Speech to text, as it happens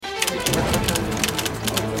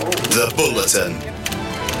The Bulletin.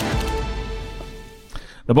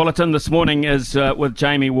 The Bulletin this morning is with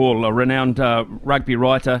Jamie Wall, a renowned rugby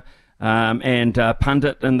writer and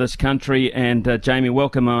pundit in this country. And Jamie,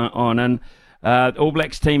 welcome on in. All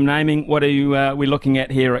Blacks team naming, what are we looking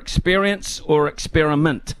at here, experience or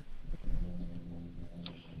experiment?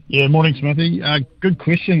 Yeah, morning, Smithy. Good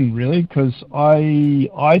question, really, because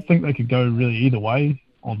I think they could go really either way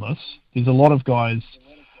on this. There's a lot of guys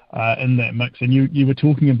in that mix, and you were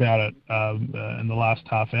talking about it in the last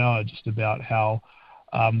half hour, just about how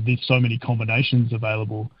there's so many combinations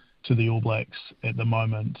available to the All Blacks at the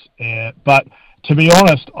moment. But to be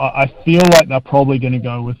honest, I feel like they're probably going to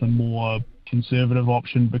go with a more conservative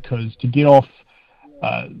option, because to get off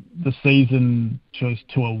the season to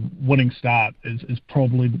a winning start is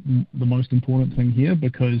probably the most important thing here,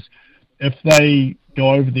 because if they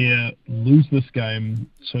go over there, lose this game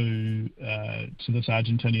to this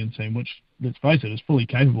Argentinian team, which, let's face it, is fully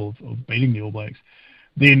capable of beating the All Blacks,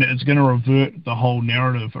 then it's going to revert the whole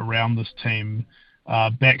narrative around this team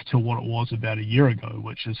back to what it was about a year ago,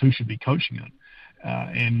 which is who should be coaching it.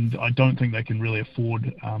 And I don't think they can really afford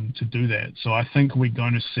to do that. So I think we're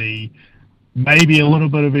going to see maybe a little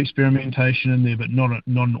bit of experimentation in there, but not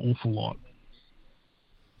an awful lot.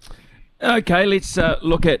 Okay, let's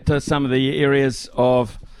look at some of the areas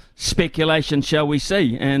of speculation, shall we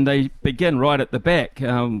see? And they begin right at the back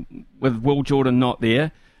with Will Jordan not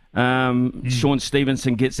there. Sean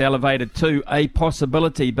Stevenson gets elevated to a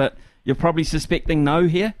possibility, but you're probably suspecting no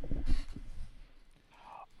here?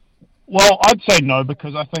 Well, I'd say no,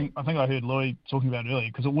 because I think I heard Louis talking about it earlier,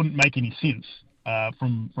 because it wouldn't make any sense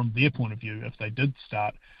from their point of view if they did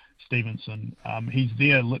start Stevenson. He's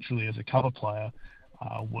there literally as a cover player,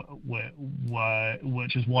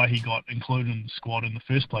 which is why he got included in the squad in the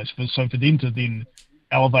first place. So for them to then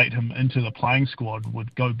elevate him into the playing squad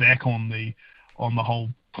would go back on the whole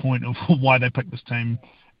point of why they picked this team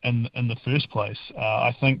in the first place.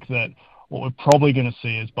 I think that what we're probably going to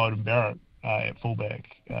see is Beauden Barrett at fullback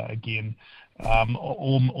again,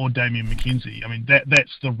 or Damian McKenzie. I mean,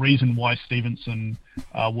 that's the reason why Stevenson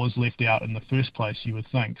was left out in the first place, you would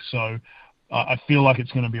think. So I feel like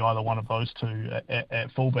it's going to be either one of those two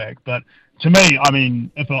at fullback. But to me, I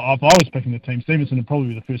mean, if I was picking the team, Stevenson would probably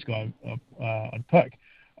be the first guy I'd pick.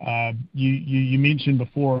 You mentioned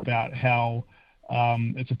before about how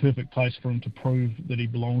it's a perfect place for him to prove that he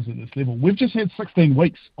belongs at this level. We've just had 16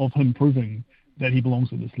 weeks of him proving that he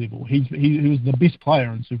belongs at this level. He was the best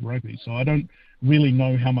player in Super Rugby, so I don't really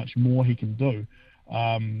know how much more he can do.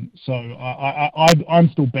 So I'm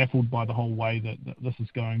still baffled by the whole way that this is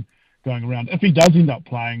going around. If he does end up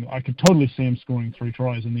playing, I could totally see him scoring 3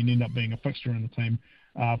 tries and then end up being a fixture in the team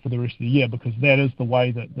for the rest of the year, because that is the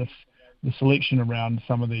way that the selection around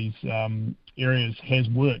some of these areas has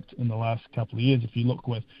worked in the last couple of years. If you look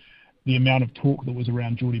with the amount of talk that was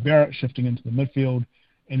around Jordie Barrett shifting into the midfield,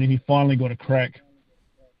 and then he finally got a crack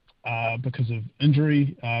because of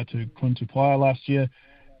injury to Quinn Tupaia last year,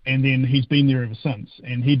 and then he's been there ever since,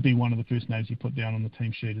 and he'd be one of the first names he put down on the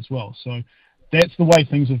team sheet as well. So that's the way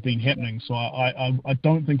things have been happening. So I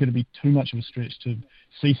don't think it'd be too much of a stretch to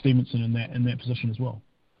see Stevenson in that position as well.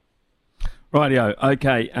 Rightio,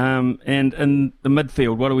 okay. And in the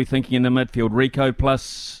midfield, what are we thinking in the midfield? Rico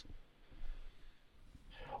plus...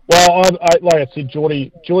 Well, like I said,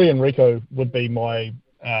 Jordie and Rico would be my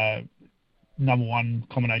number one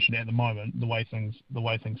combination at the moment, the way things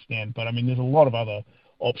stand. But I mean, there's a lot of other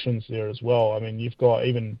options there as well. I mean, you've got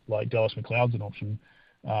even like Dallas McLeod's an option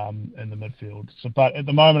in the midfield. So, but at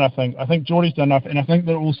the moment, I think Jordie's done enough, and I think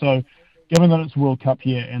that also, given that it's World Cup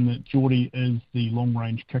here and that Jordie is the long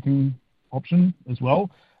range kicking option as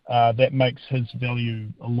well, that makes his value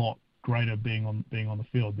a lot greater being on the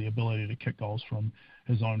field, the ability to kick goals from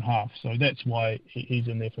his own half. So that's why he's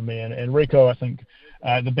in there for me. And Rico, I think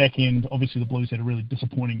the back end, obviously the Blues had a really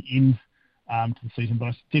disappointing end to the season, but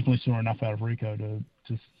I definitely saw enough out of Rico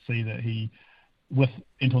to see that he, with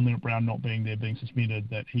Anton Leonard-Brown not being there, being suspended,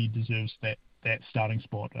 that he deserves that starting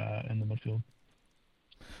spot in the midfield.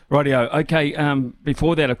 Rightio. Okay,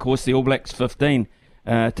 before that, of course, the All Blacks 15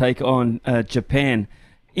 take on Japan.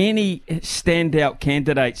 Any standout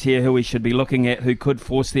candidates here who we should be looking at who could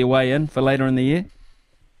force their way in for later in the year?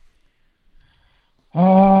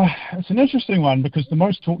 It's an interesting one, because the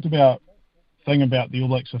most talked about thing about the All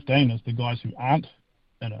Blacks 15 is the guys who aren't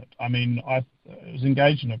in it. I mean, I was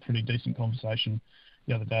engaged in a pretty decent conversation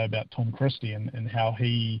the other day about Tom Christie and how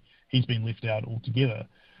he's been left out altogether.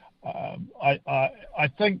 I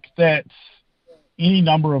think that any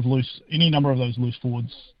number of those loose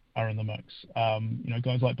forwards are in the mix.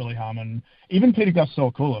 Guys like Billy Harmon, even Peter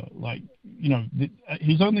Gus-Sowakula,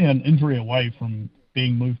 he's only an injury away from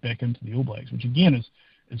being moved back into the All Blacks, which again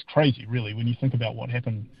is crazy, really, when you think about what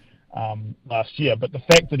happened last year. But the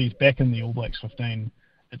fact that he's back in the All Blacks 15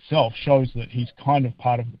 itself shows that he's kind of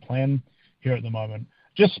part of the plan here at the moment.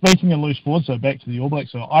 Just speaking of loose forwards, so back to the All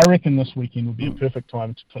Blacks, so I reckon this weekend would be a perfect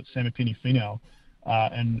time to put Samipeni Finau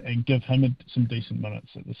and give him some decent minutes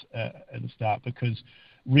at the start, because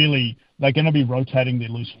really they're going to be rotating their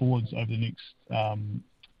loose forwards over the next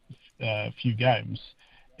few games,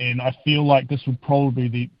 and I feel like this would probably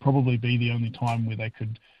be the only time where they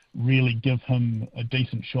could really give him a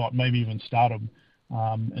decent shot, maybe even start him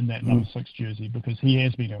in that number 6 jersey, because he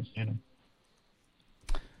has been outstanding.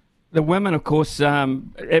 The women, of course,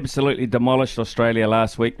 absolutely demolished Australia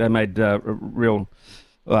last week. They made real,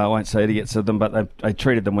 well, I won't say idiots of them, but they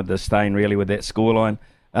treated them with disdain, really, with that scoreline.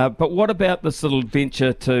 But what about this little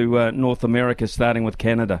venture to North America, starting with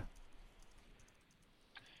Canada?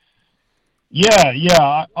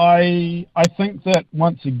 Yeah. I think that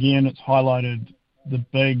once again it's highlighted the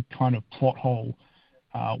big kind of plot hole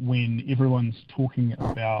when everyone's talking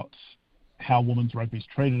about how women's rugby is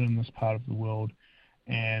treated in this part of the world,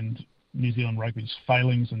 and New Zealand rugby's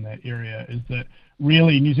failings in that area, is that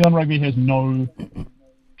really New Zealand rugby has no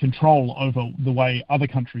control over the way other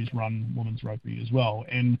countries run women's rugby as well.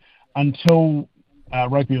 And until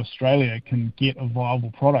Rugby Australia can get a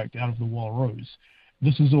viable product out of the Wallaroos,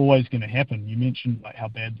 this is always going to happen. You mentioned like how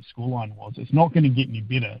bad the scoreline was. It's not going to get any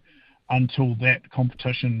better until that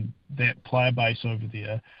competition, that player base over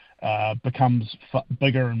there, becomes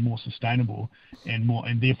bigger and more sustainable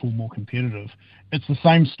and therefore more competitive. It's the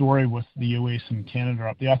same story with the US and Canada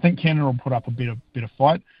up there. I think Canada will put up a better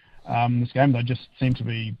fight this game. They just seem to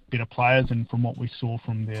be better players, and from what we saw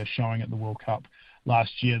from their showing at the World Cup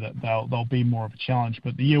last year, that they'll be more of a challenge.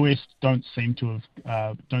 But the US don't seem to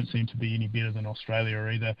be any better than Australia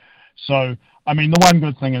either. So, I mean, the one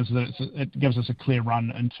good thing is that it gives us a clear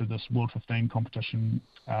run into this World 15 competition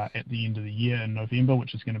at the end of the year in November,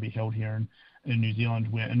 which is going to be held here in New Zealand,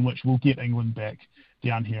 in which we'll get England back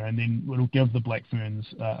down here, and then it'll give the Black Ferns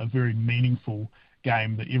a very meaningful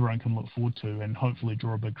game that everyone can look forward to, and hopefully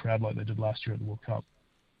draw a big crowd like they did last year at the World Cup.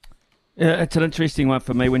 Yeah, it's an interesting one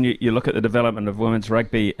for me when you look at the development of women's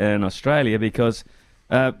rugby in Australia, because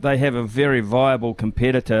they have a very viable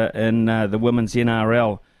competitor in the women's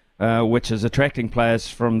NRL, which is attracting players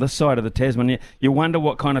from this side of the Tasman. You wonder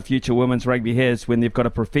what kind of future women's rugby has when they've got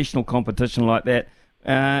a professional competition like that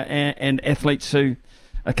and athletes who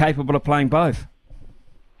are capable of playing both.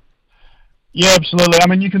 Yeah, absolutely. I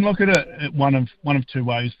mean, you can look at it one of two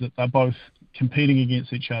ways, that they're both competing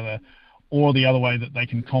against each other, or the other way, that they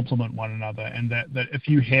can complement one another, and that if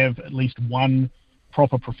you have at least one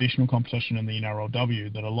proper professional competition in the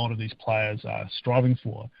NRLW that a lot of these players are striving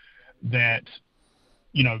for, that,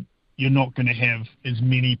 you know, you're not going to have as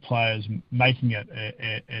many players making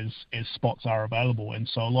it as spots are available, and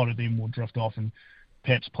so a lot of them will drift off and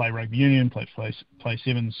perhaps play rugby union, play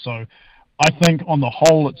sevens. So I think on the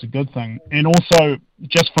whole it's a good thing, and also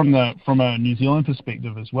just from a New Zealand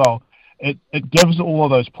perspective as well, it gives all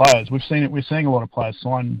of those players, we're seeing a lot of players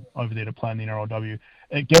sign over there to play in the NRLW.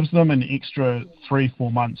 It gives them an extra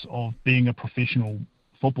 3-4 months of being a professional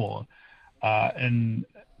footballer in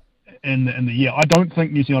the year. I don't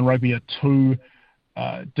think New Zealand rugby are too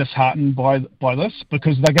disheartened by this,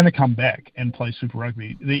 because they're going to come back and play Super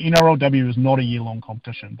Rugby. The NRLW is not a year-long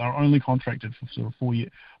competition. They're only contracted for sort of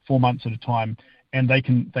 4 months at a time, and they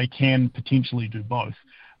can potentially do both.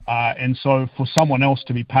 And so for someone else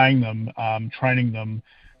to be paying them, training them,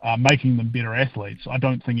 making them better athletes, I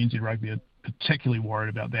don't think NZ Rugby are particularly worried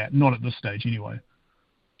about that, not at this stage anyway.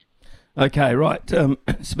 Okay, right.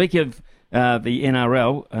 Speaking of the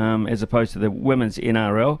NRL, as opposed to the women's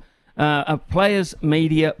NRL, a players'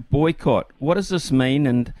 media boycott. What does this mean,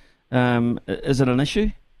 and is it an issue?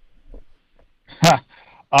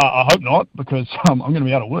 I hope not, because I'm going to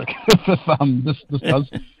be out of work if this does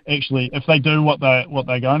actually, if they do what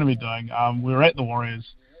they're going to be doing. We were at the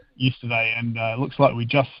Warriors yesterday, and it looks like we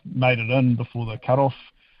just made it in before the cutoff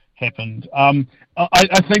happened. I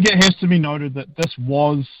think it has to be noted that this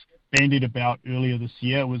was bandied about earlier this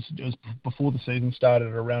year. It was before the season started,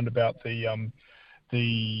 around about the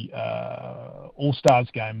All-Stars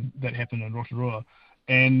game that happened in Rotorua.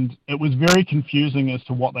 And it was very confusing as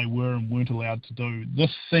to what they were and weren't allowed to do. This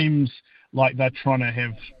seems like they're trying to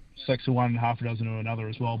have 6 of one and half a dozen of another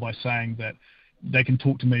as well, by saying that they can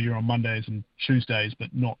talk to media on Mondays and Tuesdays,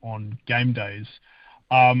 but not on game days.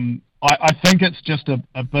 I think it's just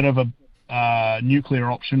a bit of a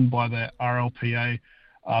nuclear option by the RLPA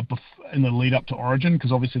in the lead up to Origin,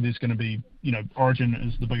 because obviously there's going to be, Origin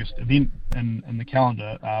is the biggest event in the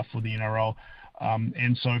calendar for the NRL.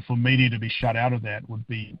 And so for media to be shut out of that would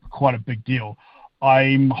be quite a big deal.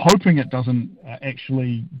 I'm hoping it doesn't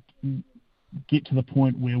actually get to the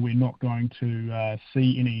point where we're not going to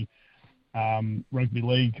see any rugby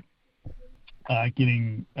league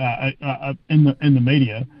getting in the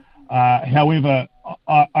media. However,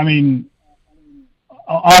 I mean,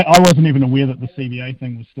 I wasn't even aware that the CBA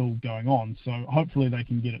thing was still going on. So hopefully they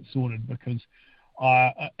can get it sorted, because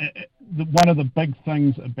one of the big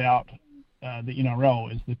things about the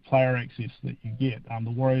NRL is the player access that you get.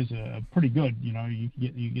 The Warriors are pretty good. You know, you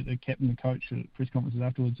get the captain and coach at press conferences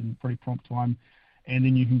afterwards in pretty prompt time, and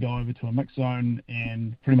then you can go over to a mix zone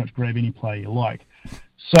and pretty much grab any player you like.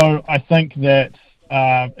 So I think that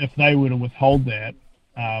if they were to withhold that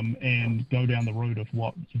and go down the route of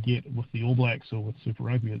what you get with the All Blacks or with Super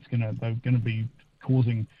Rugby, they're gonna be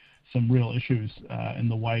causing some real issues in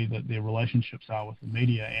the way that their relationships are with the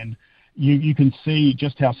media. And you can see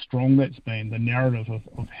just how strong that's been, the narrative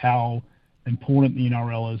of how important the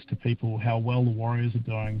NRL is to people, how well the Warriors are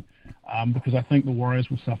doing, because I think the Warriors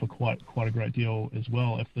will suffer quite a great deal as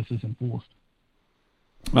well if this is enforced.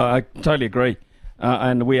 I totally agree.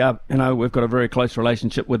 And we are, we've got a very close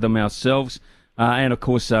relationship with them ourselves. And of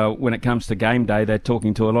course, when it comes to game day, they're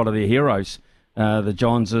talking to a lot of their heroes, the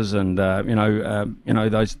Johnses and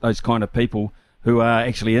those kind of people who are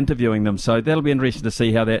actually interviewing them. So that'll be interesting to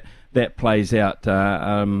see how that plays out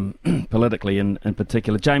politically in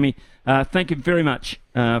particular. Jamie, thank you very much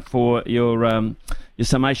for your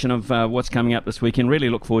summation of what's coming up this weekend. Really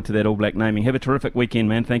look forward to that All Black naming. Have a terrific weekend,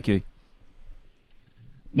 man. Thank you.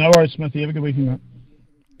 No worries, Smithy. Have a good weekend, mate.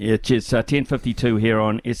 Yeah, cheers. 10:52 here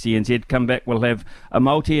on SCNZ. Come back, we'll have a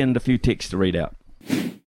multi and a few texts to read out.